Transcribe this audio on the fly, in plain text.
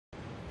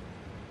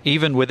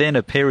Even within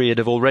a period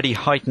of already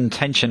heightened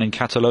tension in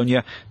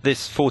Catalonia,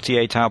 this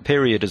 48-hour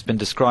period has been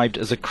described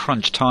as a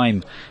crunch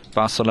time.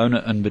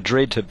 Barcelona and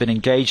Madrid have been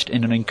engaged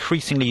in an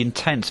increasingly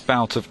intense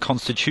bout of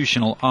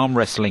constitutional arm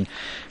wrestling.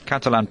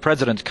 Catalan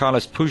President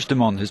Carles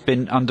Puigdemont has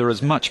been under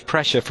as much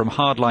pressure from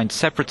hardline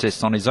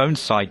separatists on his own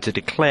side to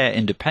declare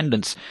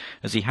independence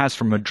as he has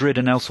from Madrid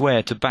and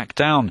elsewhere to back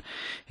down.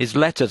 His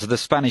letter to the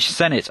Spanish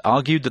Senate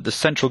argued that the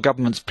central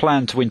government's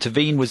plan to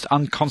intervene was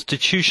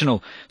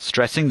unconstitutional,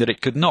 stressing that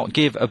it could not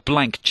give a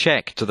blank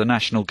cheque to the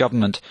national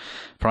government.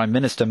 Prime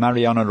Minister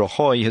Mariano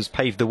Rajoy has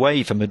paved the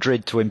way for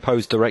Madrid to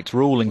impose direct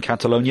rule in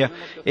Catalonia.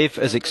 If,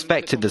 as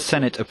expected, the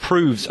Senate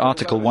approves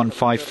Article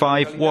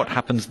 155, what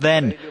happens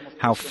then?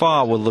 How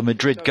far will the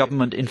Madrid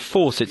government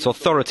enforce its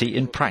authority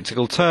in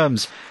practical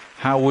terms?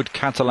 How would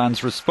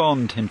Catalans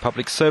respond in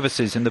public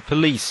services, in the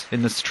police,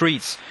 in the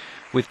streets?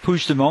 With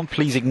Puigdemont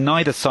pleasing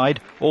neither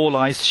side, all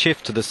eyes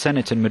shift to the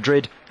Senate in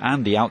Madrid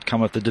and the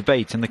outcome of the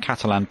debate in the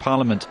Catalan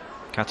Parliament.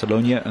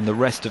 Catalonia and the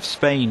rest of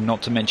Spain,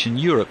 not to mention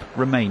Europe,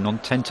 remain on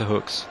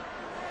tenterhooks.